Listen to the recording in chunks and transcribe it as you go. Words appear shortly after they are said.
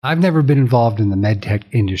I've never been involved in the medtech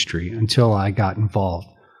industry until I got involved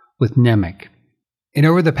with NEMIC. And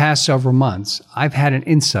over the past several months, I've had an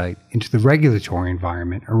insight into the regulatory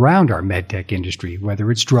environment around our medtech industry, whether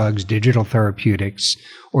it's drugs, digital therapeutics,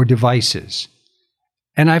 or devices.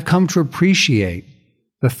 And I've come to appreciate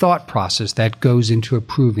the thought process that goes into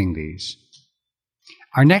approving these.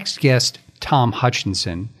 Our next guest, Tom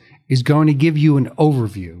Hutchinson, is going to give you an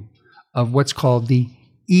overview of what's called the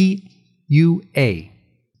EUA,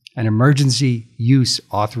 an emergency use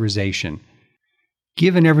authorization.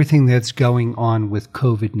 Given everything that's going on with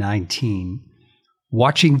COVID-19,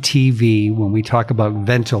 watching TV when we talk about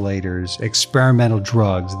ventilators, experimental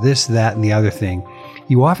drugs, this, that, and the other thing,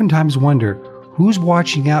 you oftentimes wonder, who's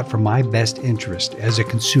watching out for my best interest as a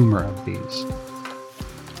consumer of these?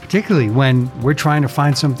 Particularly when we're trying to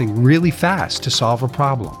find something really fast to solve a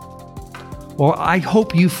problem. Well, I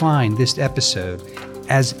hope you find this episode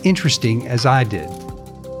as interesting as I did.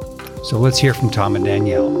 So let's hear from Tom and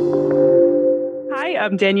Danielle. Hi,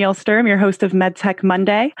 I'm Danielle Sturm, your host of MedTech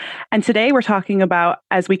Monday. And today we're talking about,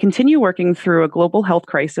 as we continue working through a global health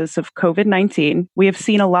crisis of COVID-19, we have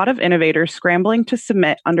seen a lot of innovators scrambling to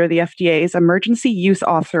submit under the FDA's Emergency Use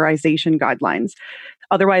Authorization Guidelines,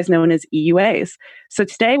 otherwise known as EUAs. So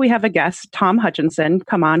today we have a guest, Tom Hutchinson,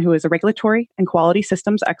 come on, who is a regulatory and quality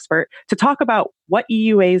systems expert, to talk about what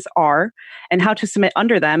EUAs are and how to submit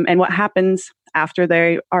under them and what happens after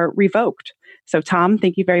they are revoked. So Tom,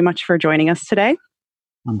 thank you very much for joining us today.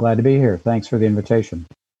 I'm glad to be here. Thanks for the invitation.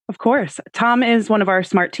 Of course. Tom is one of our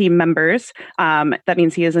SMART team members. That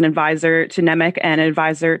means he is an advisor to NEMIC and an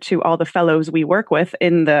advisor to all the fellows we work with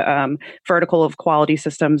in the vertical of quality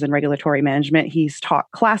systems and regulatory management. He's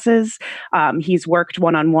taught classes. He's worked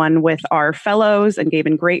one-on-one with our fellows and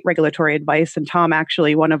given great regulatory advice. And Tom,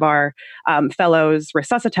 actually, one of our fellows,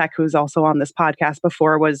 Resuscitech, who's also on this podcast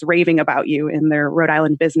before, was raving about you in their Rhode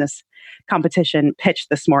Island business competition pitch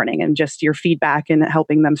this morning, and just your feedback in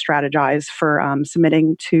helping them strategize for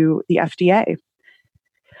submitting to the FDA.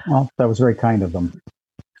 Well, that was very kind of them.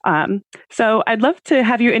 So I'd love to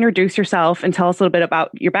have you introduce yourself and tell us a little bit about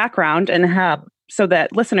your background and so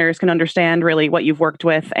that listeners can understand really what you've worked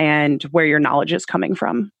with and where your knowledge is coming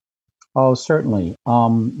from. Oh, certainly.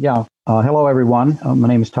 Hello, everyone. My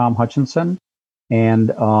name is Tom Hutchinson,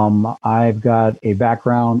 and I've got a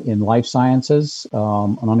background in life sciences,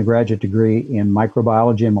 an undergraduate degree in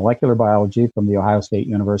microbiology and molecular biology from The Ohio State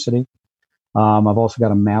University. I've also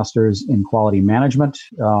got a master's in quality management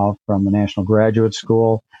from the National Graduate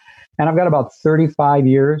School. And I've got about 35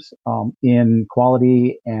 years in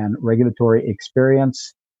quality and regulatory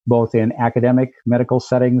experience, both in academic medical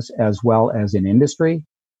settings as well as in industry.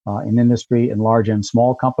 In large and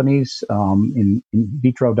small companies, in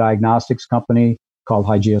vitro diagnostics company called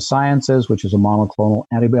Hygieia Sciences, which is a monoclonal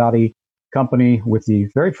antibody company with the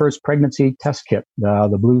very first pregnancy test kit.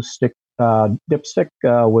 The blue stick dipstick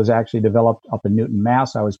was actually developed up in Newton,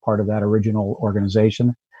 Mass. I was part of that original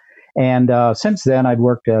organization. And since then, I'd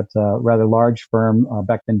worked at a rather large firm,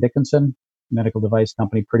 Becton Dickinson, medical device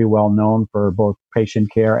company, pretty well known for both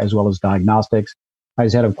patient care as well as diagnostics. I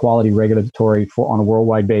was head of quality regulatory on a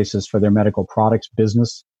worldwide basis for their medical products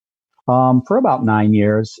business for about 9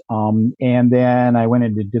 years. And then I went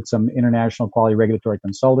and did some international quality regulatory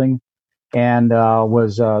consulting and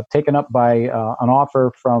was taken up by an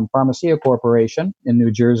offer from Pharmacia Corporation in New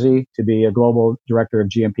Jersey to be a global director of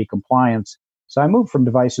GMP compliance. So I moved from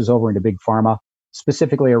devices over into big pharma,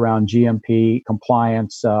 specifically around GMP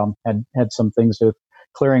compliance, had some things to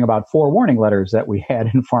clearing about 4 warning letters that we had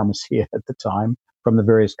in Pharmacia at the time from the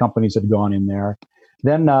various companies that had gone in there.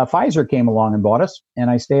 Then Pfizer came along and bought us,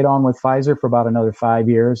 and I stayed on with Pfizer for about another 5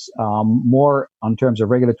 years, more on terms of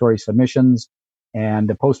regulatory submissions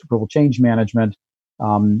and post-approval change management,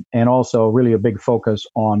 and also really a big focus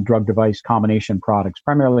on drug-device combination products,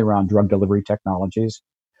 primarily around drug delivery technologies.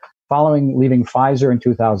 Following leaving Pfizer in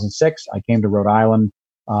 2006, I came to Rhode Island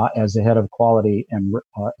as the head of quality and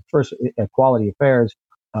first at Quality Affairs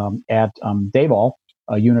at Davol,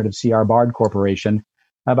 a unit of C.R. Bard Corporation.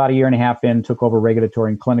 About a year and a half in, took over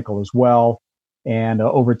regulatory and clinical as well. And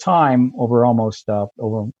over time, over almost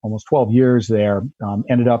 12 years there,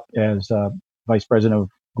 ended up as Vice President of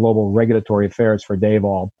Global Regulatory Affairs for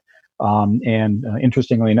Davol.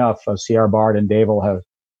 Interestingly enough, C.R. Bard and Davol have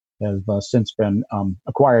since been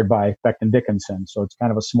acquired by Becton Dickinson. So it's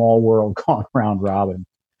kind of a small world gone round robin.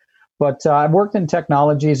 But I've worked in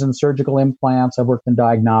technologies and surgical implants. I've worked in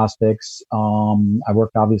diagnostics. I've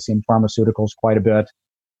worked obviously in pharmaceuticals quite a bit.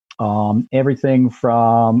 Everything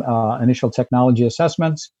from initial technology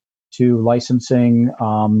assessments to licensing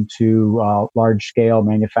to large-scale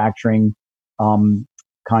manufacturing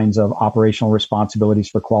kinds of operational responsibilities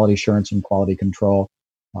for quality assurance and quality control.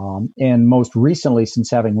 And most recently, since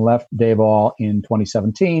having left Davol in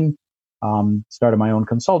 2017, started my own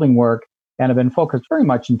consulting work and have been focused very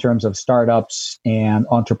much in terms of startups and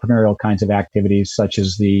entrepreneurial kinds of activities, such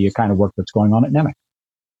as the kind of work that's going on at NEMIC.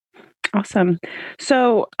 Awesome.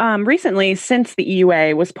 So recently, since the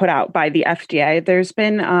EUA was put out by the FDA, there's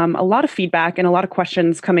been a lot of feedback and a lot of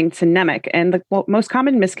questions coming to NEMIC. And the most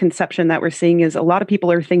common misconception that we're seeing is a lot of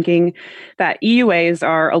people are thinking that EUAs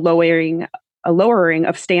are a lowering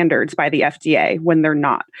of standards by the FDA when they're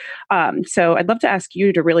not. So I'd love to ask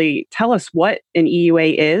you to really tell us what an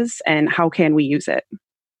EUA is and how can we use it?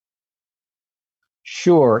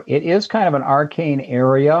 Sure. It is kind of an arcane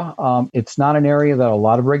area. It's not an area that a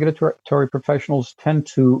lot of regulatory professionals tend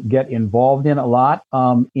to get involved in a lot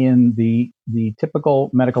in the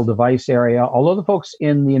typical medical device area, although the folks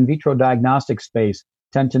in the in vitro diagnostic space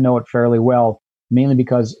tend to know it fairly well, mainly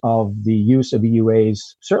because of the use of EUAs,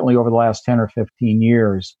 certainly over the last 10 or 15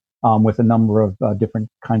 years, with a number of different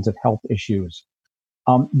kinds of health issues.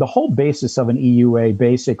 The whole basis of an EUA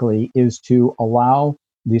basically is to allow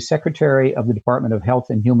the Secretary of the Department of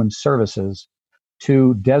Health and Human Services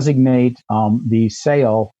to designate the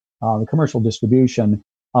sale, the commercial distribution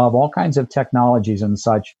of all kinds of technologies and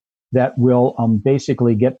such that will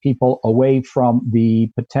basically get people away from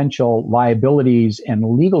the potential liabilities and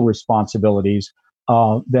legal responsibilities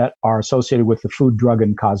that are associated with the Food, Drug,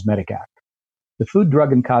 and Cosmetic Act. The Food,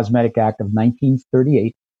 Drug, and Cosmetic Act of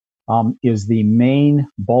 1938 is the main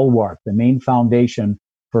bulwark, the main foundation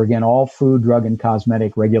for, again, all food, drug, and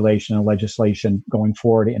cosmetic regulation and legislation going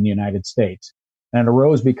forward in the United States. And it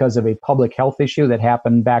arose because of a public health issue that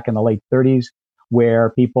happened back in the late 30s,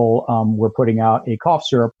 where people were putting out a cough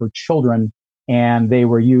syrup for children, and they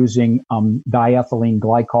were using diethylene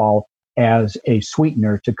glycol as a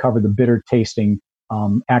sweetener to cover the bitter tasting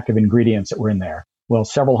active ingredients that were in there. Well,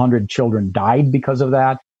 several hundred children died because of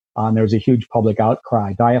that. There was a huge public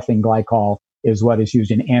outcry. Diethylene glycol is what is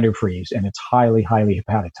used in antifreeze, and it's highly, highly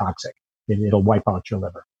hepatotoxic. It'll wipe out your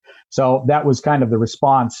liver. So that was kind of the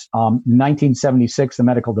response. In 1976, the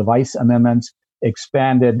medical device amendments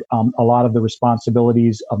expanded a lot of the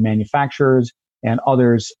responsibilities of manufacturers and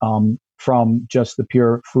others from just the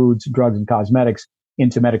pure foods, drugs, and cosmetics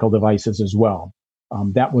into medical devices as well.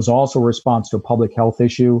 That was also a response to a public health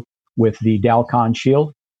issue with the Dalkon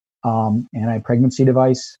Shield anti-pregnancy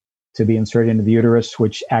device to be inserted into the uterus,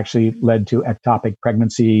 which actually led to ectopic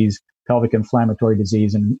pregnancies, pelvic inflammatory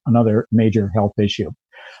disease, and another major health issue.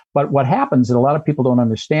 But what happens that a lot of people don't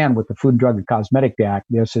understand with the Food, Drug, and Cosmetic Act,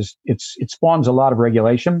 it spawns a lot of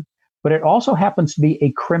regulation, but it also happens to be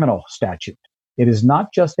a criminal statute. It is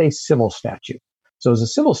not just a civil statute. So as a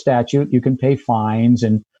civil statute, you can pay fines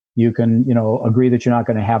and you can, agree that you're not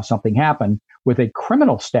going to have something happen. With a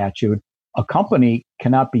criminal statute, a company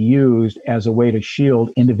cannot be used as a way to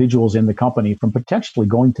shield individuals in the company from potentially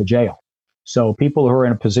going to jail. So people who are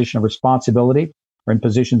in a position of responsibility or in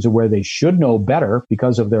positions of where they should know better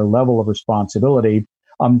because of their level of responsibility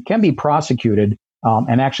can be prosecuted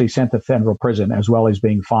and actually sent to federal prison, as well as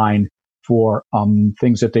being fined for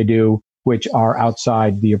things that they do which are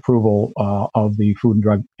outside the approval of the Food and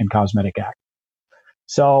Drug and Cosmetic Act.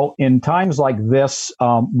 So in times like this,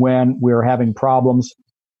 when we're having problems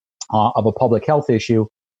of a public health issue,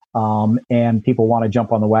 and people want to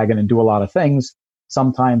jump on the wagon and do a lot of things,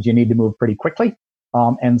 sometimes you need to move pretty quickly.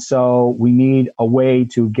 And so we need a way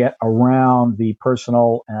to get around the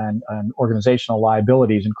personal and organizational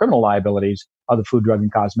liabilities and criminal liabilities of the Food, Drug,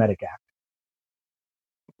 and Cosmetic Act.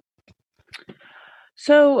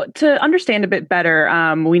 So to understand a bit better,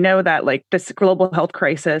 we know that this global health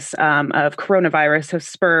crisis of coronavirus has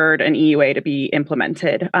spurred an EUA to be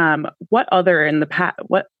implemented. What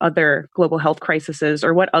other global health crises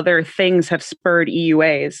or what other things have spurred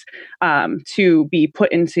EUAs to be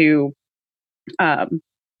put into to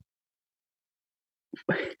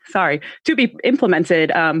be implemented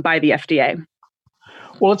by the FDA?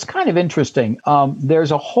 Well, it's kind of interesting.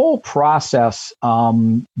 There's a whole process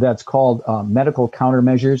that's called medical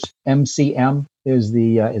countermeasures. MCM is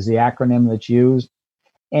the acronym that's used,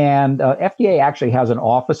 and FDA actually has an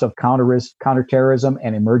Office of Counterterrorism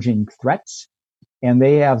and Emerging Threats, and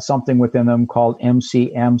they have something within them called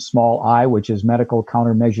MCM small I, which is Medical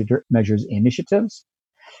Countermeasures Initiatives.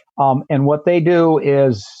 And what they do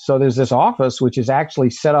is, so there's this office which is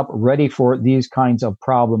actually set up ready for these kinds of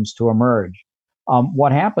problems to emerge.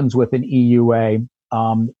 What happens with an EUA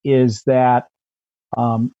is that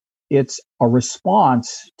it's a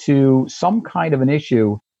response to some kind of an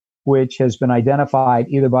issue which has been identified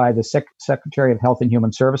either by the Secretary of Health and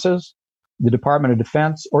Human Services, the Department of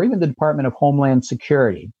Defense, or even the Department of Homeland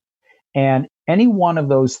Security. And any one of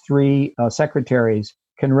those three secretaries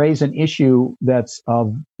can raise an issue that's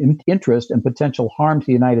of interest and potential harm to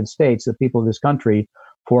the United States, the people of this country,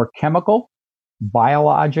 for chemical,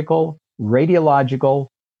 biological, radiological,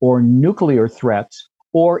 or nuclear threats,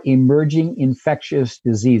 or emerging infectious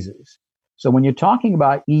diseases. So when you're talking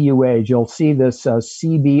about EUAs, you'll see this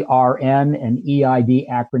CBRN and EID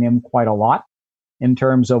acronym quite a lot in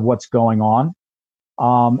terms of what's going on.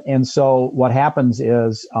 And so what happens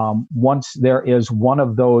is once there is one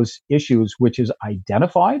of those issues which is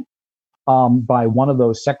identified by one of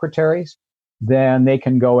those secretaries, then they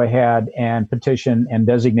can go ahead and petition and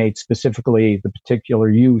designate specifically the particular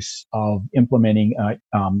use of implementing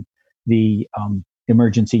the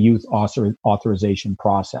emergency use authorization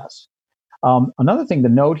process. Another thing to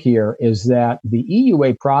note here is that the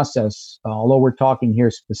EUA process, although we're talking here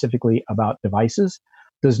specifically about devices,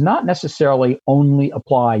 does not necessarily only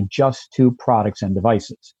apply just to products and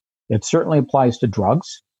devices. It certainly applies to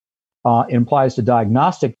drugs. It applies to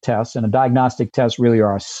diagnostic tests, and a diagnostic test really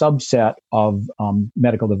are a subset of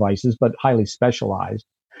medical devices, but highly specialized,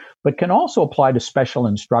 but can also apply to special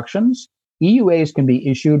instructions. EUAs can be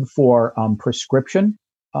issued for prescription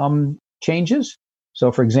changes.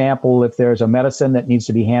 So, for example, if there's a medicine that needs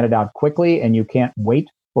to be handed out quickly and you can't wait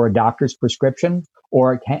for a doctor's prescription,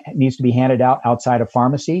 or it needs to be handed out outside a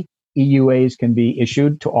pharmacy, EUAs can be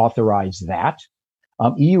issued to authorize that.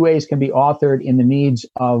 EUAs can be authored in the needs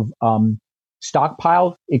of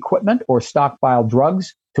stockpile equipment or stockpile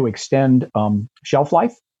drugs to extend shelf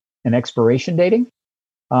life and expiration dating.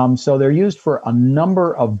 So they're used for a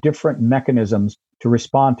number of different mechanisms to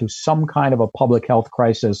respond to some kind of a public health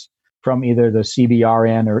crisis from either the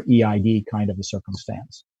CBRN or EID kind of a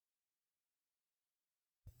circumstance.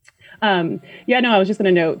 I was just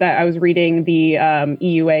going to note that I was reading the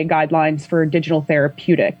EUA guidelines for digital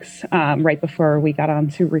therapeutics right before we got on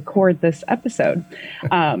to record this episode.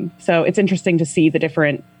 So it's interesting to see the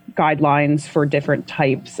different guidelines for different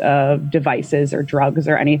types of devices or drugs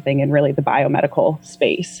or anything in really the biomedical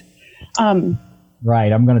space.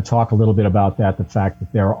 Right. I'm going to talk a little bit about that, the fact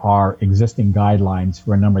that there are existing guidelines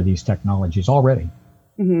for a number of these technologies already.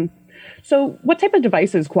 Mm-hmm. So what type of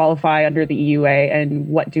devices qualify under the EUA and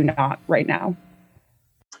what do not right now?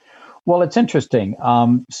 Well, it's interesting.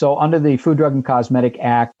 So under the Food, Drug, and Cosmetic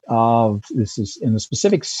Act, this is in the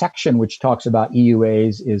specific section which talks about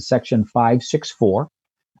EUAs is Section 564,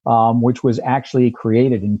 which was actually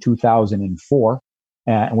created in 2004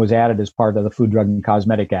 and was added as part of the Food, Drug, and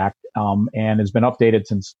Cosmetic Act and has been updated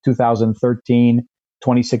since 2013,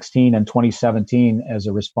 2016, and 2017 as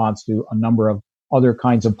a response to a number of other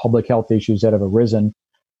kinds of public health issues that have arisen.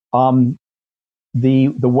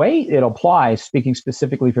 The way it applies, speaking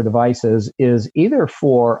specifically for devices, is either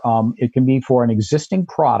for, it can be for an existing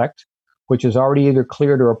product, which is already either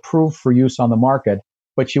cleared or approved for use on the market,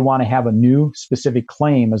 but you want to have a new specific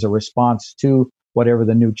claim as a response to whatever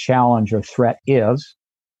the new challenge or threat is.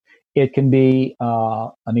 It can be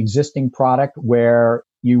an existing product where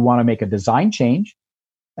you want to make a design change,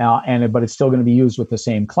 but it's still going to be used with the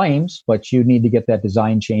same claims, but you need to get that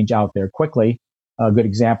design change out there quickly. A good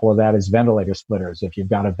example of that is ventilator splitters. If you've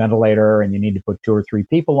got a ventilator and you need to put 2 or 3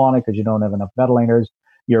 people on it because you don't have enough ventilators,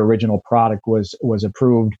 your original product was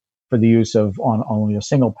approved for the use of on only a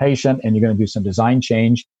single patient, and you're going to do some design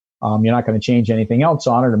change. You're not going to change anything else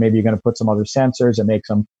on it, or maybe you're going to put some other sensors and make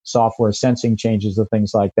some software sensing changes or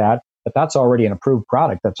things like that. But that's already an approved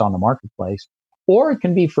product that's on the marketplace. Or it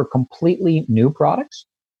can be for completely new products,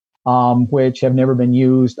 which have never been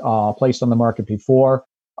used, placed on the market before,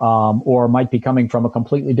 or might be coming from a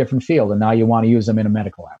completely different field, and now you want to use them in a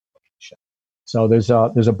medical application. So there's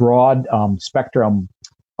a broad spectrum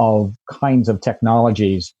of kinds of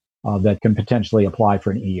technologies that can potentially apply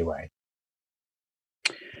for an EUA.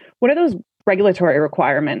 What are those regulatory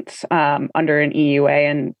requirements under an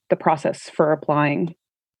EUA and the process for applying?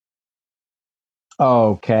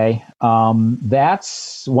 Okay.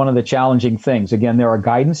 That's one of the challenging things. Again, there are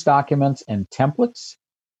guidance documents and templates.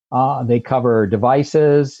 They cover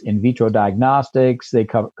devices, in vitro diagnostics. They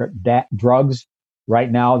cover drugs.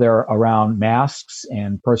 Right now, they're around masks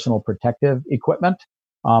and personal protective equipment,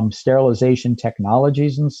 sterilization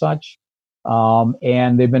technologies and such.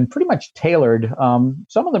 And they've been pretty much tailored.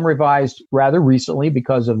 Some of them revised rather recently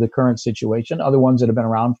because of the current situation, other ones that have been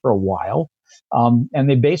around for a while. And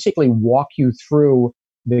they basically walk you through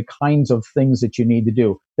the kinds of things that you need to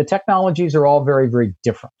do. The technologies are all very, very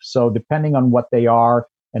different. So depending on what they are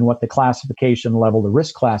and what the classification level, the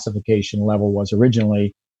risk classification level was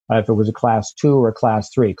originally, if it was a class 2 or a class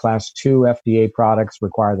 3. Class 2 FDA products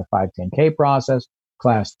require the 510K process.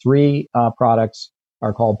 Class 3 products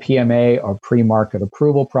are called PMA or pre-market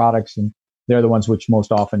approval products, and they're the ones which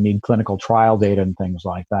most often need clinical trial data and things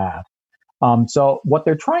like that. So what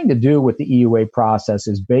they're trying to do with the EUA process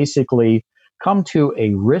is basically come to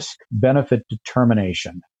a risk-benefit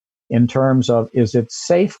determination in terms of, is it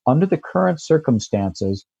safe under the current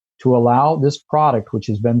circumstances to allow this product, which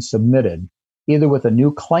has been submitted, either with a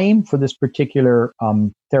new claim for this particular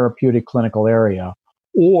therapeutic clinical area,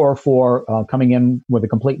 or for coming in with a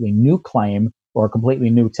completely new claim or a completely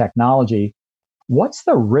new technology. What's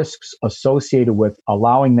the risks associated with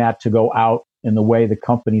allowing that to go out in the way the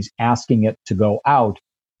company's asking it to go out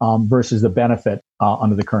versus the benefit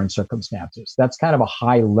under the current circumstances? That's kind of a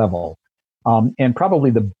high level. And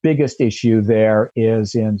probably the biggest issue there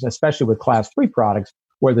is especially with Class 3 products,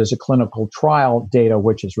 where there's a clinical trial data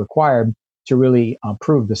which is required to really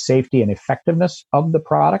prove the safety and effectiveness of the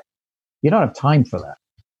product. You don't have time for that.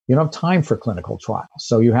 You don't have time for clinical trials.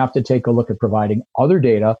 So you have to take a look at providing other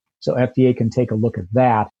data so FDA can take a look at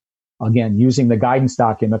that. Again, using the guidance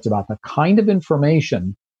documents about the kind of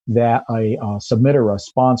information that a submitter or a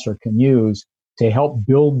sponsor can use to help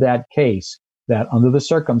build that case that under the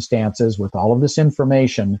circumstances, with all of this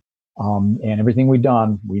information and everything we've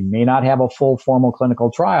done, we may not have a full formal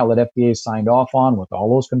clinical trial that FDA signed off on with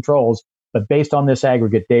all those controls, but based on this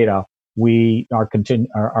aggregate data, our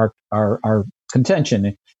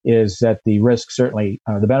contention is that the risks certainly,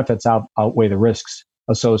 the benefits outweigh the risks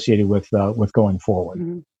associated with going forward.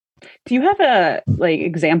 Mm-hmm. Do you have a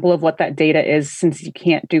example of what that data is, since you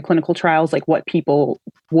can't do clinical trials, like what people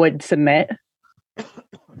would submit?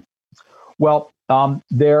 Well,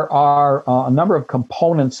 there are a number of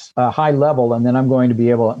components, high level, and then what I'm going to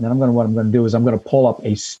do is I'm going to pull up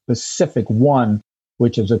a specific one,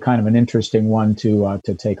 which is a kind of an interesting one to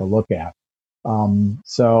take a look at.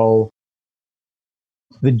 So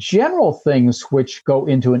the general things which go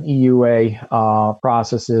into an EUA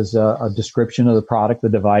process is a description of the product, the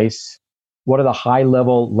device. What are the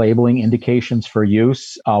high-level labeling indications for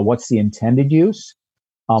use? What's the intended use?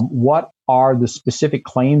 What are the specific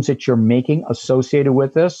claims that you're making associated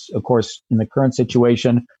with this? Of course, in the current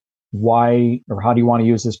situation, why or how do you want to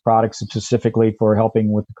use this product specifically for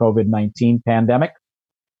helping with the COVID-19 pandemic?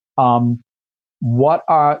 What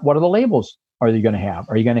are the labels are you going to have?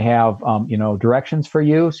 Are you going to have directions for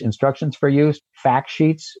use, instructions for use, fact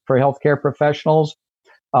sheets for healthcare professionals?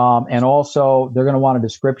 And also, they're going to want a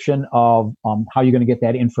description of how you're going to get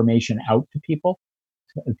that information out to people.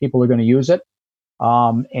 People are going to use it.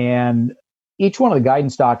 And each one of the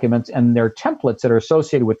guidance documents, and there are templates that are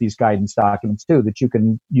associated with these guidance documents too, that you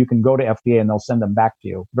can go to FDA and they'll send them back to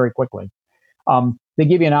you very quickly. They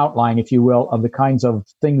give you an outline, if you will, of the kinds of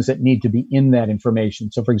things that need to be in that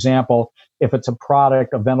information. So, for example, if it's a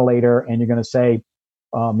product, a ventilator, and you're going to say,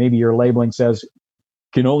 maybe your labeling says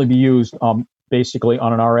can only be used basically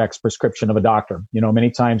on an RX prescription of a doctor.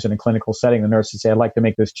 Many times in a clinical setting, the nurses say, I'd like to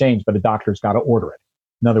make this change, but a doctor's got to order it.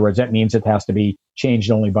 In other words, that means it has to be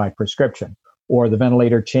changed only by prescription. Or the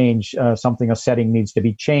ventilator change, a setting needs to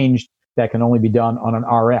be changed that can only be done on an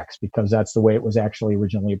RX because that's the way it was actually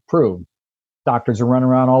originally approved. Doctors are running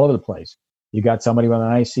around all over the place. You got somebody with an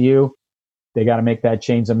ICU, they got to make that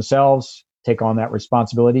change themselves, take on that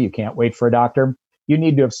responsibility. You can't wait for a doctor. You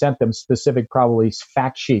need to have sent them specific, probably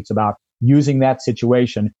fact sheets about using that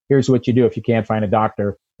situation. Here's what you do if you can't find a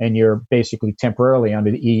doctor and you're basically temporarily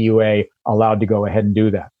under the EUA allowed to go ahead and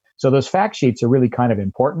do that. So those fact sheets are really kind of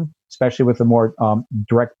important, especially with the more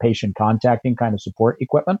direct patient contacting kind of support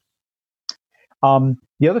equipment.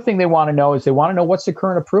 The other thing they want to know is what's the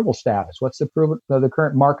current approval status? What's the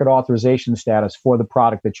current market authorization status for the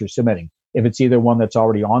product that you're submitting? If it's either one that's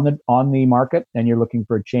already on the market and you're looking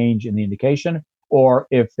for a change in the indication, or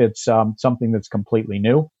if it's something that's completely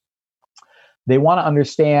new. They want to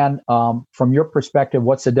understand from your perspective,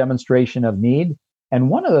 what's the demonstration of need? And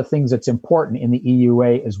one of the things that's important in the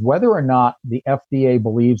EUA is whether or not the FDA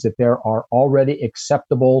believes that there are already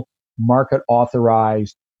acceptable market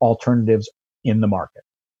authorized alternatives in the market.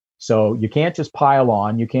 So you can't just pile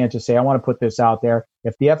on. You can't just say, I want to put this out there.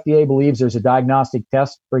 If the FDA believes there's a diagnostic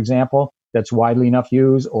test, for example, that's widely enough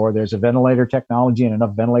used, or there's a ventilator technology and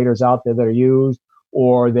enough ventilators out there that are used,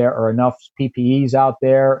 or there are enough PPEs out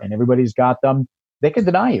there and everybody's got them, they can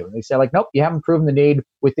deny you. They say nope, you haven't proven the need.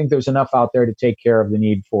 We think there's enough out there to take care of the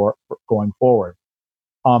need for going forward.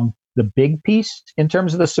 The big piece in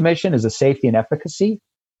terms of the submission is the safety and efficacy.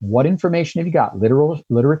 What information have you got?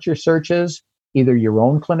 Literature searches, either your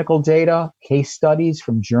own clinical data, case studies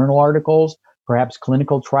from journal articles, perhaps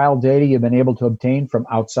clinical trial data you've been able to obtain from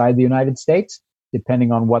outside the United States,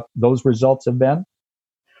 depending on what those results have been.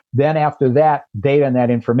 Then after that, data and that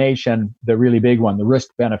information, the really big one, the risk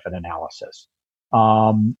benefit analysis.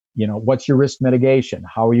 What's your risk mitigation?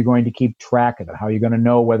 How are you going to keep track of it? How are you going to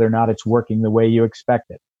know whether or not it's working the way you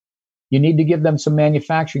expect it? You need to give them some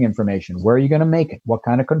manufacturing information. Where are you going to make it? What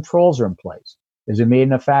kind of controls are in place? Is it made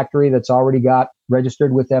in a factory that's already got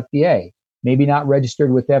registered with FDA? Maybe not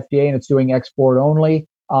registered with FDA and it's doing export only.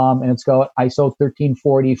 And it's got ISO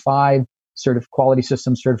 13485 quality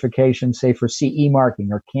system certification, say for CE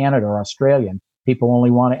marking or Canada or Australian. People only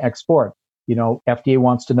want to export. FDA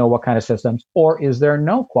wants to know what kind of systems, or is there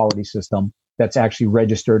no quality system that's actually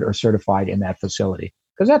registered or certified in that facility?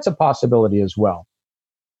 Because that's a possibility as well.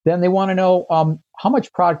 Then they want to know how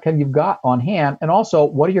much product have you got on hand, and also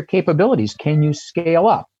what are your capabilities? Can you scale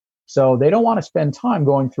up? So they don't want to spend time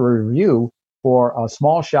going through a review for a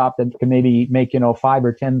small shop that can maybe make 5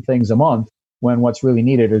 or 10 things a month when what's really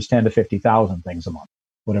needed is 10 to 50,000 things a month,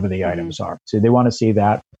 whatever the items are. So they want to see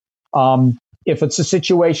that. If it's a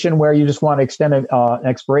situation where you just want to extend an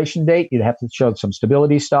expiration date, you'd have to show some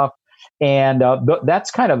stability stuff. And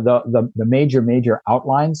that's kind of the major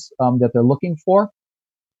outlines that they're looking for.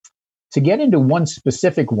 To get into one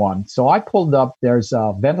specific one, so I pulled up, there's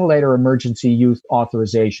a ventilator emergency use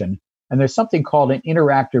authorization, and there's something called an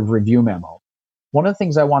interactive review memo. One of the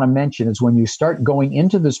things I want to mention is when you start going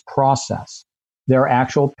into this process, there are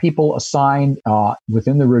actual people assigned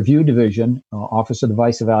within the review division, Office of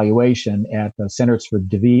Device Evaluation at the Centers for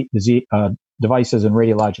Devices and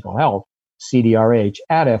Radiological Health, CDRH,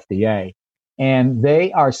 at FDA. And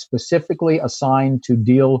they are specifically assigned to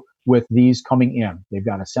deal with these coming in. They've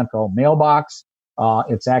got a central mailbox.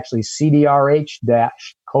 It's actually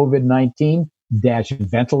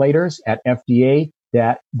CDRH-COVID-19-ventilators at FDA.hhs.gov.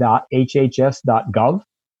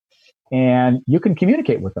 And you can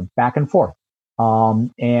communicate with them back and forth.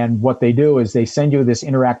 And what they do is they send you this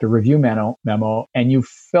interactive review memo and you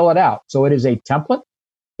fill it out. So it is a template.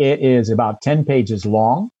 It is about 10 pages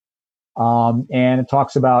long. And it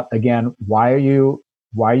talks about, again, why are you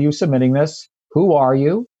submitting this? Who are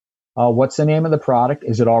you? What's the name of the product?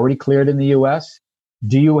 Is it already cleared in the US?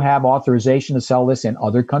 Do you have authorization to sell this in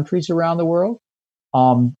other countries around the world?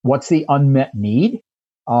 What's the unmet need?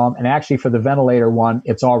 And actually for the ventilator one,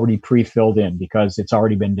 it's already pre-filled in because it's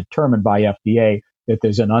already been determined by FDA that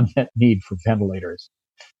there's an unmet need for ventilators.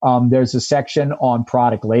 There's a section on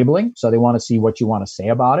product labeling. So they want to see what you want to say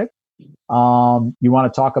about it. You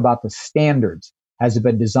want to talk about the standards. Has it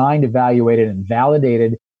been designed, evaluated, and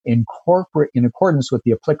validated in accordance with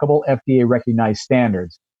the applicable FDA recognized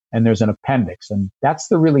standards? And there's an appendix. And that's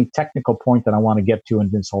the really technical point that I want to get to in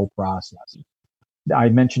this whole process. I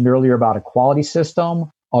mentioned earlier about a quality system,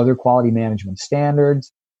 other quality management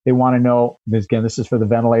standards. They want to know, again, this is for the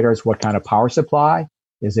ventilators, what kind of power supply?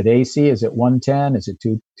 Is it AC? Is it 110? Is it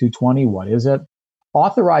 220? What is it?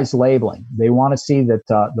 Authorized labeling. They want to see that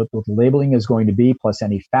what the labeling is going to be, plus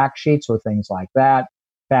any fact sheets or things like that.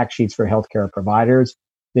 Fact sheets for healthcare providers.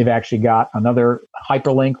 They've actually got another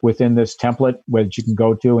hyperlink within this template which you can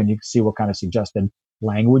go to and you can see what kind of suggested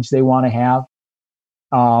language they want to have.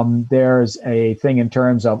 There's a thing in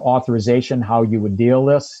terms of authorization, how you would deal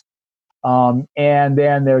this. And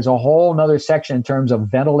then there's a whole nother section in terms of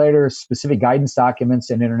ventilator specific guidance documents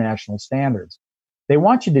and international standards. They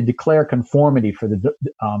want you to declare conformity for the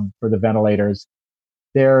ventilators.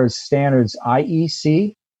 There's standards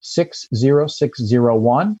IEC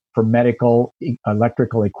 60601 for medical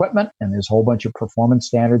electrical equipment, and there's a whole bunch of performance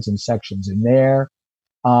standards and sections in there.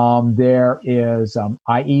 There is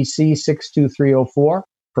IEC 62304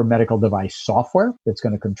 for medical device software that's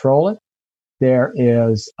going to control it.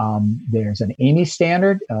 There's an AAMI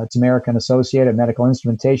standard. It's American Associated Medical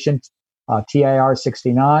Instrumentation, TIR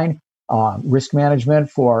 69, risk management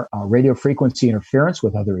for radio frequency interference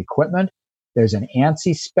with other equipment. There's an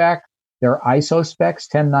ANSI spec. There are ISO specs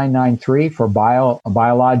 10993 for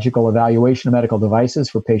biological evaluation of medical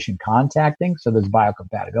devices for patient contacting. So there's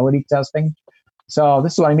biocompatibility testing. So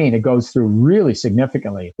this is what I mean. It goes through really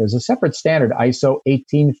significantly. There's a separate standard, ISO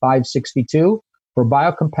 18562, for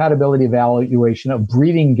biocompatibility evaluation of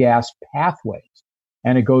breathing gas pathways.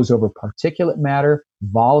 And it goes over particulate matter,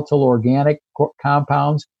 volatile organic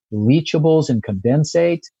compounds, leachables and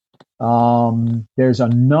condensate.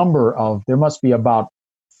 There must be about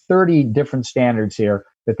 30 different standards here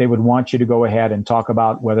that they would want you to go ahead and talk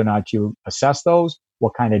about whether or not you assess those,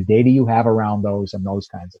 what kind of data you have around those, and those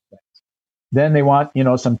kinds of things. Then they want,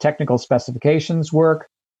 some technical specifications work.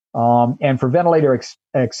 And for ventilator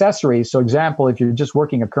accessories, so example, if you're just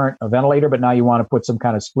working a ventilator, but now you want to put some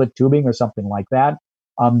kind of split tubing or something like that,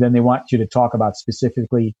 then they want you to talk about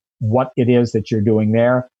specifically what it is that you're doing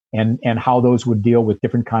there. and how those would deal with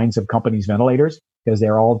different kinds of companies' ventilators, because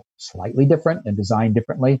they're all slightly different and designed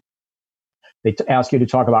differently. They ask you to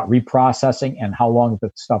talk about reprocessing and how long is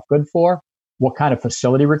the stuff good for, what kind of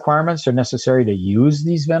facility requirements are necessary to use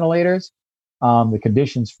these ventilators, the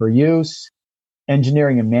conditions for use,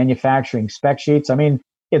 engineering and manufacturing spec sheets. I mean,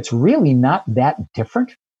 it's really not that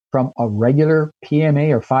different from a regular PMA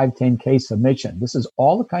or 510K submission. This is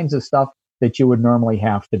all the kinds of stuff that you would normally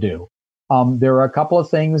have to do. There are a couple of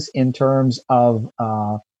things in terms of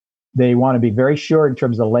they want to be very sure in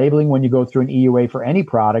terms of the labeling when you go through an EUA for any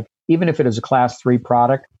product, even if it is a Class 3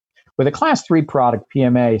 product. With a Class 3 product,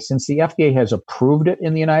 PMA, since the FDA has approved it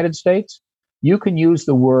in the United States, you can use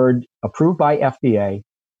the word approved by FDA,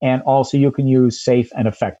 and also you can use safe and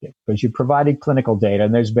effective because you provided clinical data,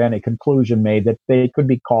 and there's been a conclusion made that they could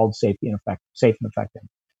be called safe and effective.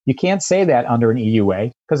 You can't say that under an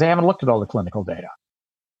EUA because they haven't looked at all the clinical data.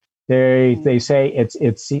 They say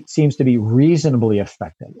it seems to be reasonably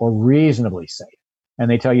effective or reasonably safe. And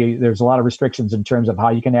they tell you there's a lot of restrictions in terms of how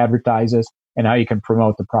you can advertise this and how you can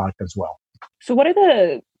promote the product as well. So what are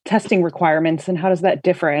the testing requirements and how does that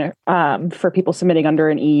differ for people submitting under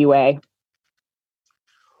an EUA?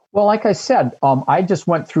 Well, like I said, I just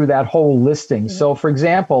went through that whole listing. Mm-hmm. So for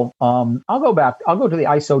example, I'll go to the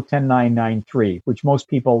ISO 10993, which most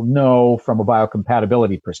people know from a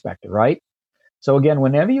biocompatibility perspective, right? So again,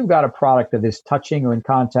 whenever you've got a product that is touching or in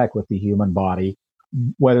contact with the human body,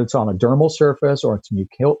 whether it's on a dermal surface or it's a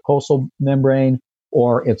mucosal membrane,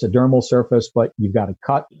 or it's a dermal surface, but you've got a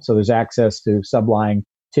cut, so there's access to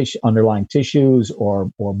underlying tissues or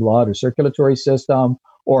blood or circulatory system,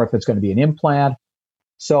 or if it's going to be an implant.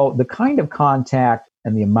 So the kind of contact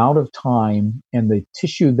and the amount of time and the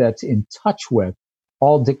tissue that's in touch with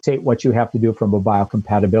all dictate what you have to do from a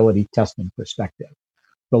biocompatibility testing perspective.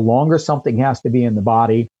 The longer something has to be in the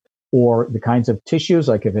body, or the kinds of tissues,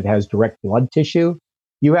 like if it has direct blood tissue,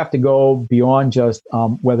 you have to go beyond just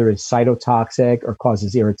whether it's cytotoxic or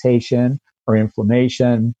causes irritation or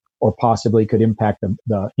inflammation, or possibly could impact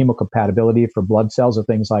the hemocompatibility for blood cells or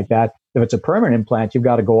things like that. If it's a permanent implant, you've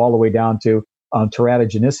got to go all the way down to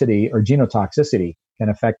teratogenicity or genotoxicity.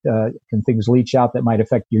 Can things leach out that might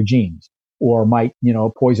affect your genes or might,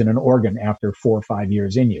 poison an organ after 4 or 5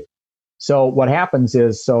 years in you. So what happens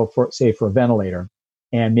is, for a ventilator,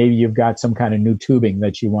 and maybe you've got some kind of new tubing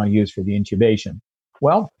that you want to use for the intubation.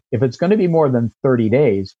 Well, if it's going to be more than 30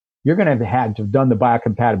 days, you're going to have done the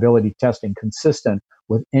biocompatibility testing consistent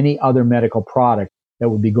with any other medical product that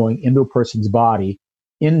would be going into a person's body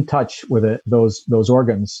in touch with those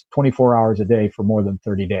organs 24 hours a day for more than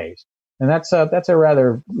 30 days. And that's a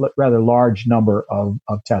rather large number of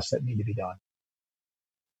tests that need to be done.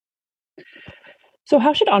 So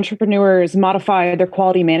how should entrepreneurs modify their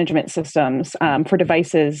quality management systems for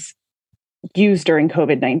devices used during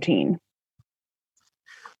COVID-19?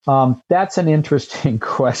 That's an interesting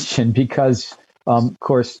question because, of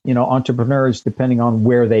course, entrepreneurs, depending on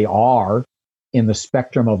where they are in the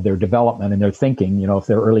spectrum of their development and their thinking, if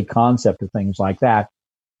they're early concept or things like that,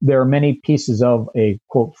 there are many pieces of a,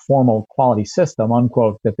 quote, formal quality system,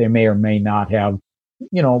 unquote, that they may or may not have,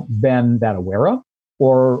 been that aware of,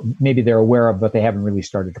 or maybe they're aware of, but they haven't really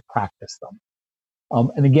started to practice them.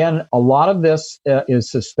 And again, a lot of this is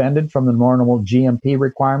suspended from the normal GMP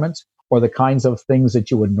requirements or the kinds of things that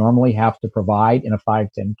you would normally have to provide in a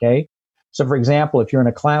 510K. So for example, if you're in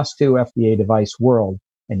a Class 2 FDA device world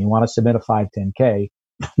and you want to submit a 510K,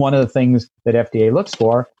 one of the things that FDA looks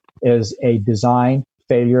for is a design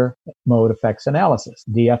failure mode effects analysis,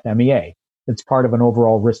 DFMEA. It's part of an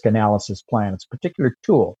overall risk analysis plan. It's a particular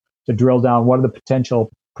tool to drill down what are the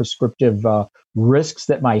potential prescriptive risks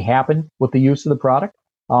that might happen with the use of the product,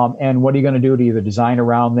 and what are you going to do to either design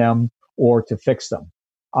around them or to fix them.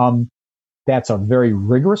 That's a very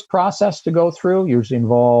rigorous process to go through. Usually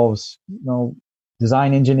involves,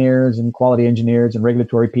 design engineers and quality engineers and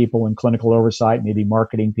regulatory people and clinical oversight, maybe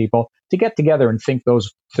marketing people, to get together and think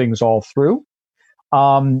those things all through.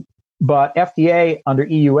 But FDA under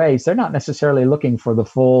EUAs, they're not necessarily looking for the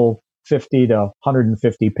full 50 to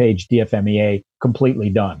 150 page DFMEA completely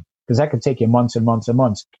done, because that could take you months and months and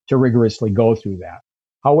months to rigorously go through that.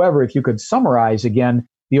 However, if you could summarize again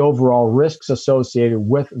the overall risks associated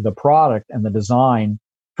with the product and the design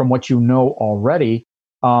from what you know already,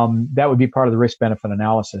 that would be part of the risk benefit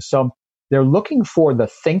analysis. So they're looking for the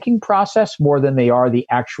thinking process more than they are the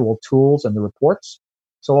actual tools and the reports.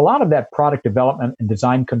 So a lot of that product development and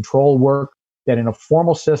design control work that in a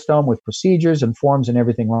formal system with procedures and forms and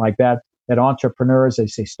everything like that entrepreneurs,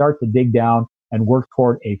 as they start to dig down and work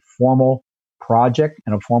toward a formal project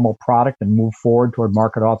and a formal product and move forward toward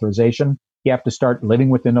market authorization, you have to start living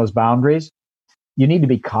within those boundaries. you need to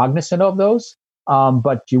be cognizant of those,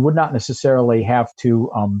 but you would not necessarily have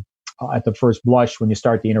to, at the first blush, when you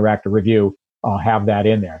start the interactive review, have that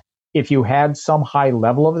in there. If you had some high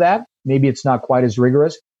level of that, maybe it's not quite as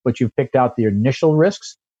rigorous, but you've picked out the initial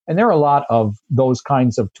risks. And there are a lot of those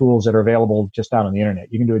kinds of tools that are available just out on the internet.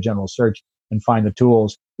 You can do a general search and find the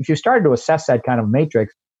tools. If you started to assess that kind of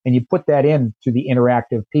matrix and you put that in to the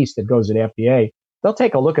interactive piece that goes at FDA, they'll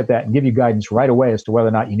take a look at that and give you guidance right away as to whether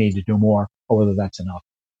or not you need to do more or whether that's enough.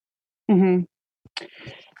 Mm-hmm.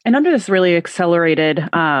 And under this really accelerated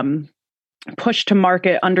push to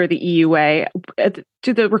market under the EUA,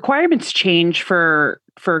 do the requirements change for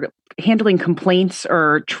handling complaints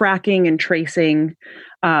or tracking and tracing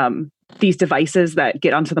these devices that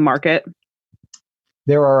get onto the market?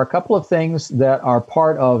 There are a couple of things that are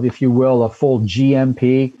part of, if you will, a full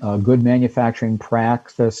GMP, good manufacturing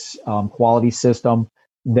practice quality system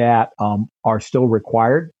that are still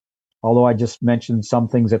required. Although I just mentioned some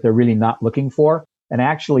things that they're really not looking for. And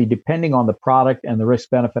actually, depending on the product and the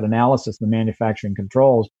risk-benefit analysis and the manufacturing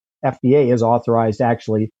controls, FDA is authorized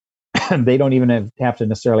actually, they don't even have to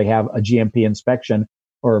necessarily have a GMP inspection,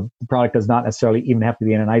 or the product does not necessarily even have to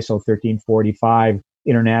be in an ISO 13485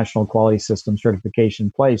 international quality system certification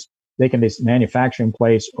place. They can be manufacturing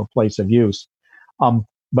place or place of use.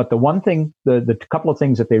 But the one thing, the couple of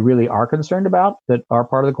things that they really are concerned about that are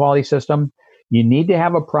part of the quality system, you need to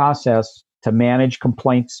have a process to manage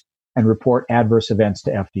complaints and report adverse events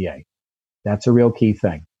to FDA. That's a real key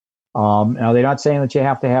thing. Now, they're not saying that you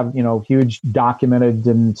have to have, huge documented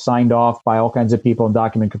and signed off by all kinds of people and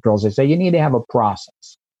document controls. They say you need to have a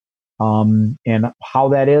process. And how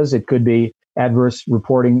that is, it could be adverse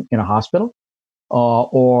reporting in a hospital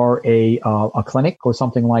or a clinic or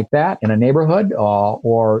something like that in a neighborhood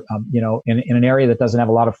or in an area that doesn't have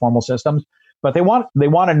a lot of formal systems. But they want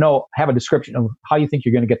to know, have a description of how you think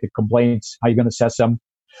you're going to get the complaints, how you're going to assess them.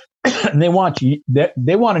 And they want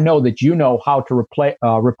to know that you know how to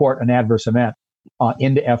report an adverse event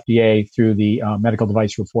into FDA through the medical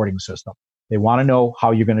device reporting system. They want to know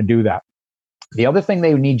how you're going to do that. The other thing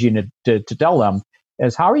they need you to tell them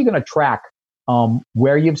is, how are you going to track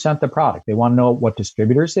where you've sent the product? They want to know what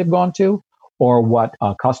distributors they've gone to, or what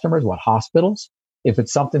customers, what hospitals. If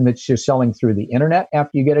it's something that you're selling through the internet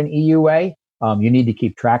after you get an EUA, you need to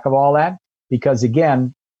keep track of all that, because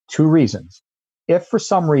again, two reasons. If for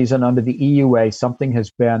some reason under the EUA something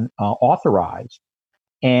has been authorized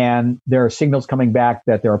and there are signals coming back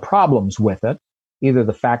that there are problems with it, either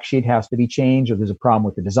the fact sheet has to be changed or there's a problem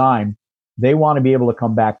with the design, they want to be able to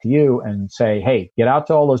come back to you and say, hey, get out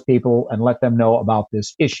to all those people and let them know about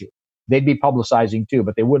this issue. They'd be publicizing too,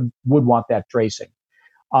 but they would want that tracing.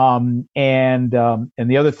 And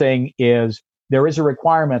the other thing is, there is a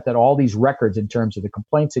requirement that all these records in terms of the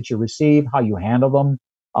complaints that you receive, how you handle them,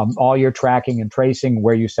 all your tracking and tracing,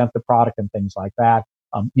 where you sent the product and things like that.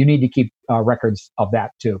 You need to keep records of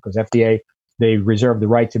that too, because FDA, they reserve the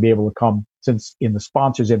right to be able to come, since in the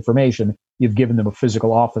sponsor's information, you've given them a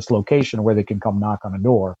physical office location where they can come knock on a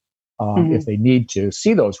door. If they need to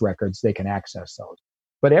see those records, they can access those.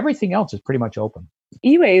 But everything else is pretty much open.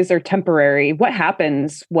 EUAs are temporary. What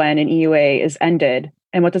happens when an EUA is ended?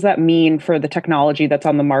 And what does that mean for the technology that's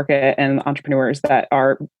on the market and entrepreneurs that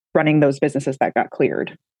are running those businesses that got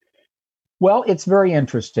cleared? Well, it's very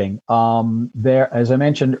interesting. As I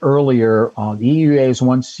mentioned earlier, the EUAs,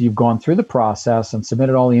 once you've gone through the process and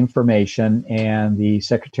submitted all the information, and the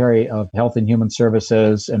Secretary of Health and Human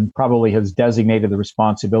Services and probably has designated the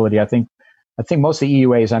responsibility. I think most of the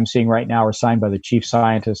EUAs I'm seeing right now are signed by the chief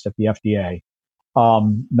scientist at the FDA,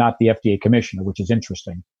 not the FDA commissioner, which is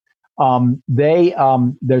interesting.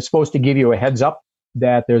 They're supposed to give you a heads up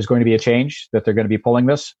that there's going to be a change, that they're going to be pulling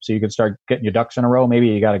this, so you can start getting your ducks in a row. Maybe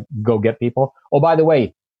you got to go get people. Oh, by the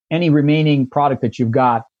way, any remaining product that you've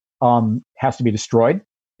got has to be destroyed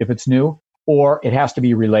if it's new, or it has to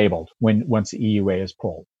be relabeled once the EUA is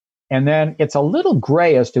pulled. And then it's a little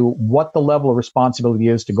gray as to what the level of responsibility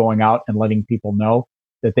is to going out and letting people know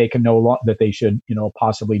that they can that they should,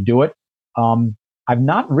 possibly do it. I've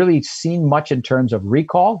not really seen much in terms of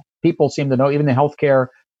recall. People seem to know, even the healthcare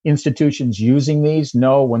institutions using these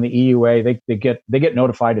know when the EUA, they get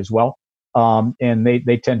notified as well. And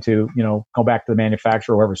they tend to, go back to the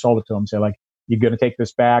manufacturer, whoever sold it to them, say like, you're going to take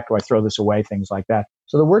this back, or I throw this away, things like that.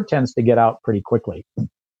 So the word tends to get out pretty quickly.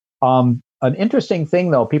 An interesting thing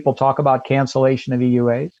though, people talk about cancellation of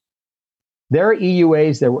EUAs. There are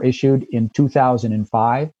EUAs that were issued in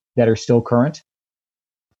 2005 that are still current.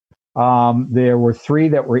 There were 3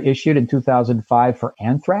 that were issued in 2005 for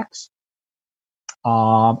anthrax.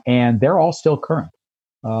 And they're all still current.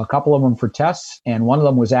 A couple of them for tests, and one of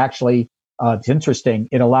them was actually, it's interesting,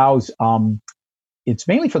 it allows it's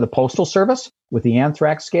mainly for the Postal Service with the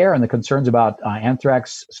anthrax scare and the concerns about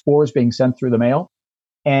anthrax spores being sent through the mail.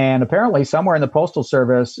 And apparently somewhere in the Postal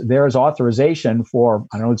Service, there's authorization for,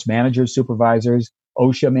 I don't know, it's managers, supervisors,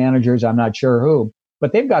 OSHA managers, I'm not sure who,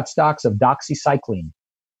 but they've got stocks of doxycycline,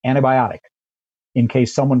 antibiotic, in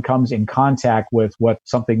case someone comes in contact with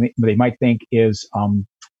something they might think is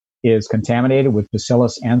contaminated with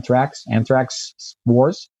Bacillus anthrax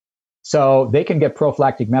spores. So they can get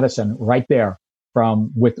prophylactic medicine right there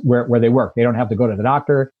from where they work. They don't have to go to the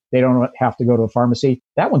doctor. They don't have to go to a pharmacy.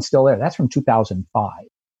 That one's still there. That's from 2005.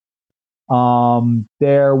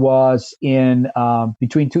 There was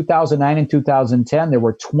between 2009 and 2010, there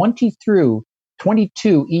were 22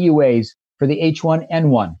 EUAs for the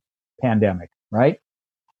H1N1 pandemic, right?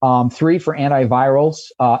 3 for antivirals,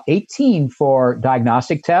 18 for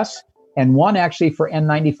diagnostic tests, and 1 actually for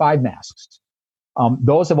N95 masks.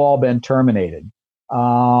 Those have all been terminated.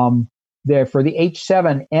 There for the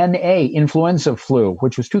H7N8 influenza flu,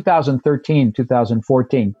 which was 2013,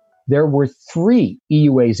 2014, there were 3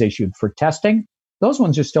 EUAs issued for testing. Those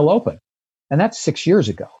ones are still open. And that's 6 years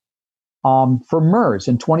ago. For MERS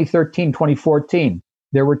in 2013, 2014,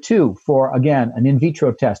 there were 2 for, again, an in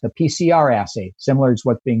vitro test, a PCR assay, similar to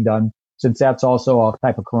what's being done, since that's also a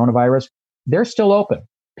type of coronavirus. They're still open.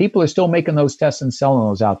 People are still making those tests and selling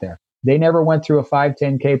those out there. They never went through a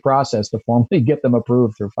 510K process to formally get them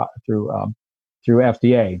approved through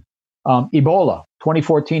FDA. Ebola,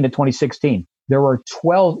 2014 to 2016, there were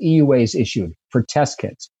 12 EUAs issued for test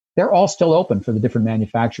kits. They're all still open for the different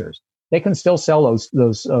manufacturers. They can still sell those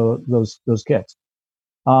kits.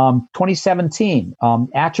 2017,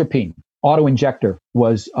 atropine auto-injector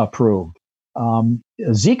was approved.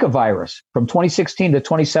 Zika virus from 2016 to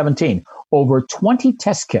 2017, over 20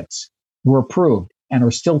 test kits were approved and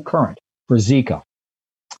are still current for Zika.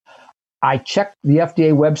 I checked the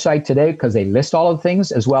FDA website today because they list all of the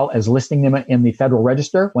things as well as listing them in the Federal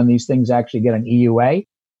Register when these things actually get an EUA.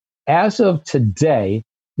 As of today,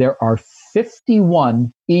 there are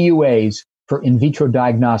 51 EUAs for in vitro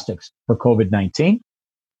diagnostics for COVID-19.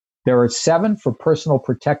 There are 7 for personal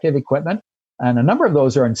protective equipment, and a number of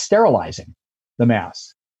those are in sterilizing the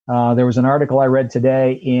masks. There was an article I read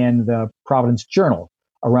today in the Providence Journal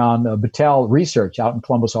around Battelle Research out in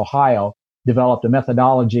Columbus, Ohio, developed a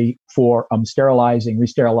methodology for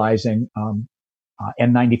re-sterilizing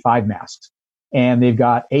N95 masks. And they've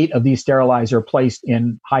got 8 of these sterilizers placed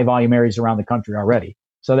in high volume areas around the country already.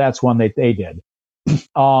 So that's one that they did.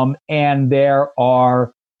 And there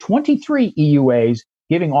are 23 EUAs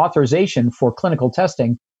giving authorization for clinical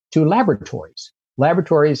testing to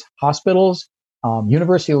laboratories, hospitals,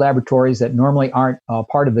 university laboratories that normally aren't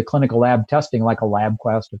part of the clinical lab testing, like a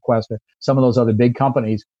LabQuest or Quest or some of those other big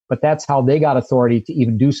companies. But that's how they got authority to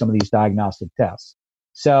even do some of these diagnostic tests.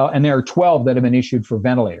 So, and there are 12 that have been issued for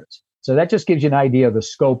ventilators. So that just gives you an idea of the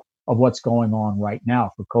scope of what's going on right now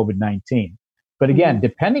for COVID-19. But again,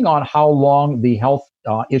 depending on how long the health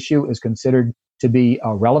issue is considered to be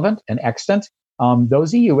relevant and extant,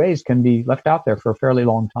 those EUAs can be left out there for a fairly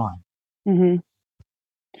long time. Mm-hmm.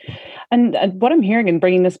 And what I'm hearing, and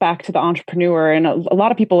bringing this back to the entrepreneur, and a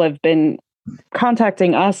lot of people have been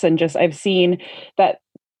contacting us, and just I've seen that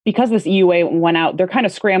because this EUA went out, they're kind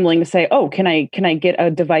of scrambling to say, oh, can I get a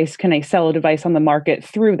device? Can I sell a device on the market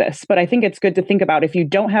through this? But I think it's good to think about, if you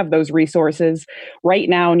don't have those resources right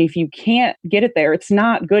now, and if you can't get it there, it's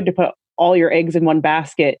not good to put all your eggs in one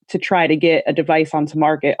basket to try to get a device onto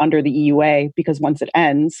market under the EUA, because once it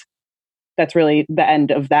ends, that's really the end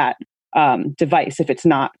of that device if it's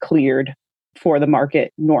not cleared for the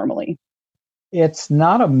market normally. It's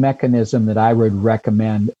not a mechanism that I would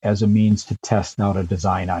recommend as a means to test out a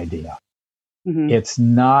design idea. Mm-hmm. It's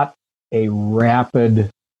not a rapid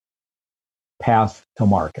path to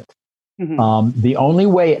market. Mm-hmm. The only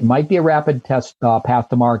way it might be a rapid path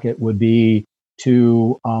to market would be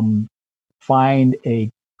to find a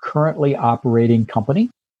currently operating company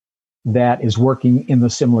that is working in the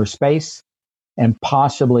similar space and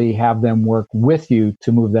possibly have them work with you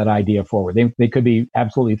to move that idea forward. They could be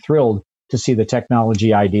absolutely thrilled to see the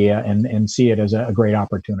technology idea and see it as a great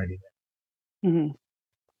opportunity. Mm-hmm.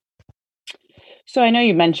 So I know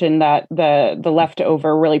you mentioned that the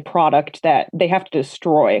leftover really product that they have to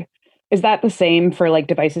destroy. Is that the same for like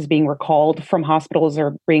devices being recalled from hospitals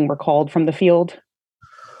or being recalled from the field?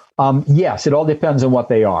 Yes, it all depends on what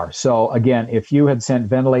they are. So again, if you had sent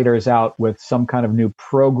ventilators out with some kind of new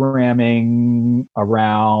programming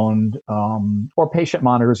around, or patient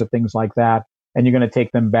monitors or things like that, and you're going to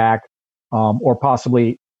take them back, or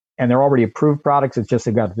possibly, and they're already approved products, it's just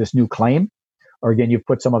they've got this new claim, or again, you've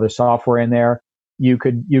put some other software in there, you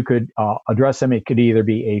could address them. It could either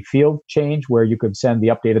be a field change where you could send the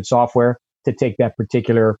updated software to take that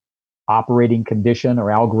particular operating condition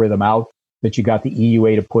or algorithm out that you got the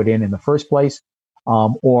EUA to put in the first place.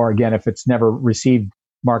 Or again, if it's never received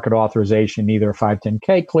market authorization, either a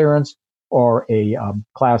 510K clearance or a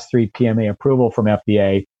Class 3 PMA approval from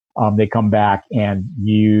FDA, they come back and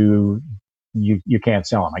you can't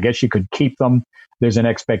sell them. I guess you could keep them. There's an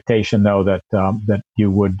expectation, though, that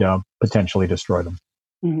you would potentially destroy them.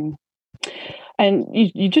 Mm-hmm. And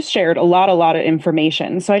you just shared a lot of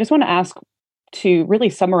information. So I just want to ask to really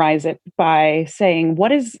summarize it by saying,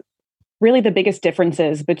 what is really the biggest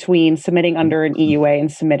differences between submitting under an EUA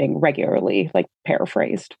and submitting regularly, like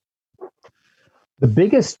paraphrased? The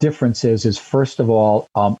biggest difference is first of all,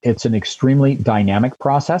 it's an extremely dynamic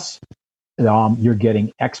process. You're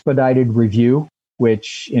getting expedited review,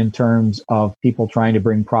 which in terms of people trying to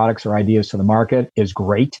bring products or ideas to the market is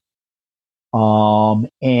great.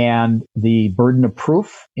 And the burden of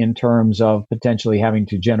proof in terms of potentially having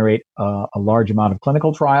to generate a large amount of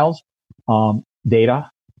clinical trials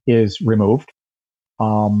data is removed.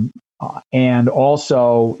 And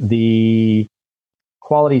also the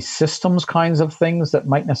quality systems kinds of things that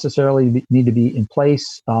might necessarily need to be in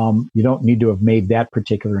place. You don't need to have made that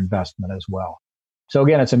particular investment as well. So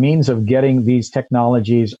again, it's a means of getting these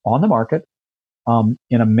technologies on the market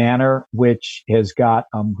in a manner which has got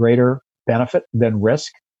greater benefit than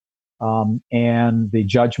risk. And the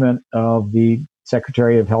judgment of the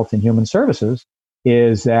Secretary of Health and Human Services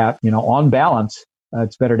is that, on balance,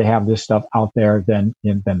 it's better to have this stuff out there than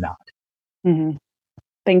not. Mm-hmm.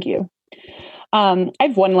 Thank you. I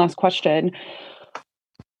have one last question.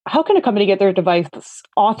 How can a company get their device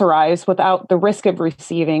authorized without the risk of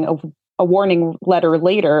receiving a warning letter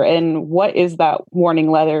later? And what is that warning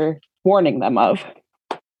letter warning them of?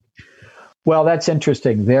 Well, that's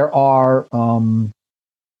interesting. There are,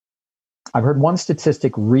 I've heard one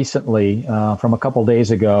statistic recently from a couple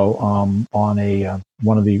days ago on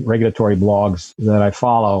one of the regulatory blogs that I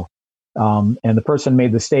follow. And the person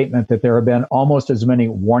made the statement that there have been almost as many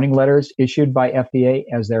warning letters issued by FDA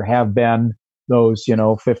as there have been those,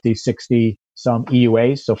 50, 60 some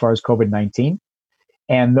EUAs so far as COVID-19.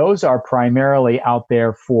 And those are primarily out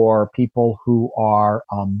there for people who are,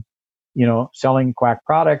 selling quack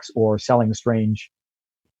products or selling strange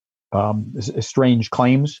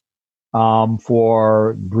claims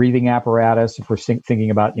for breathing apparatus. If we're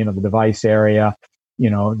thinking about, the device area,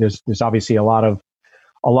 there's obviously a lot of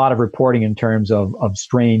reporting in terms of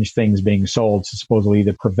strange things being sold to supposedly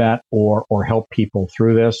to prevent or help people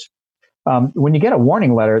through this. When you get a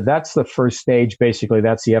warning letter, that's the first stage. Basically,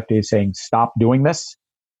 that's the FDA saying, stop doing this.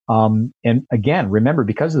 And again, remember,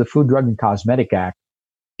 because of the Food, Drug, and Cosmetic Act,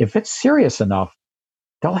 if it's serious enough,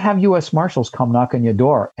 they'll have U.S. Marshals come knock on your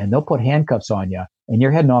door and they'll put handcuffs on you and you're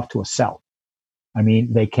heading off to a cell. I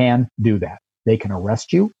mean, they can do that. They can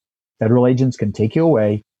arrest you. Federal agents can take you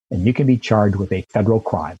away and you can be charged with a federal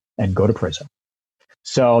crime and go to prison.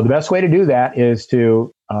 So the best way to do that is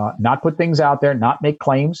to not put things out there, not make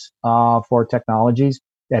claims for technologies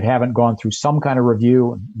that haven't gone through some kind of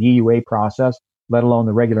review, the EUA process, let alone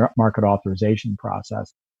the regular market authorization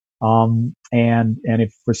process. And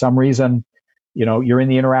if for some reason, you're in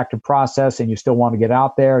the interactive process and you still want to get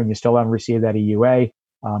out there and you still haven't received that EUA,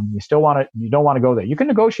 you don't want to go there. You can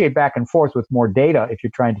negotiate back and forth with more data if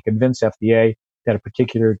you're trying to convince FDA that a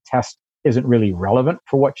particular test isn't really relevant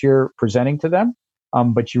for what you're presenting to them.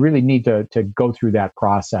 But you really need to go through that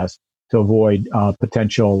process to avoid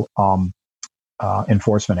potential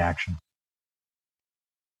enforcement action.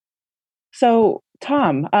 So,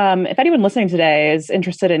 Tom, if anyone listening today is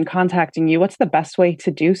interested in contacting you, what's the best way to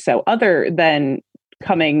do so other than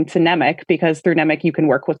coming to NEMIC? Because through NEMIC, you can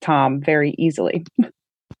work with Tom very easily.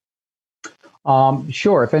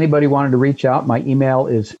 Sure. If anybody wanted to reach out, my email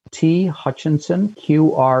is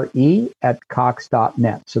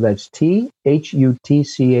thutchinson@cox.net. So that's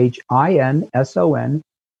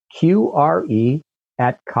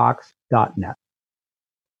thutchinson@cox.net.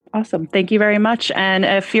 Awesome. Thank you very much. And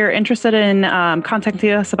if you're interested in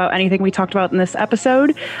contacting us about anything we talked about in this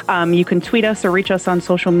episode, you can tweet us or reach us on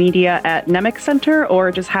social media at NEMIC Center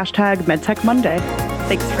or just hashtag MedTech Monday.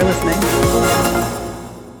 Thanks for listening.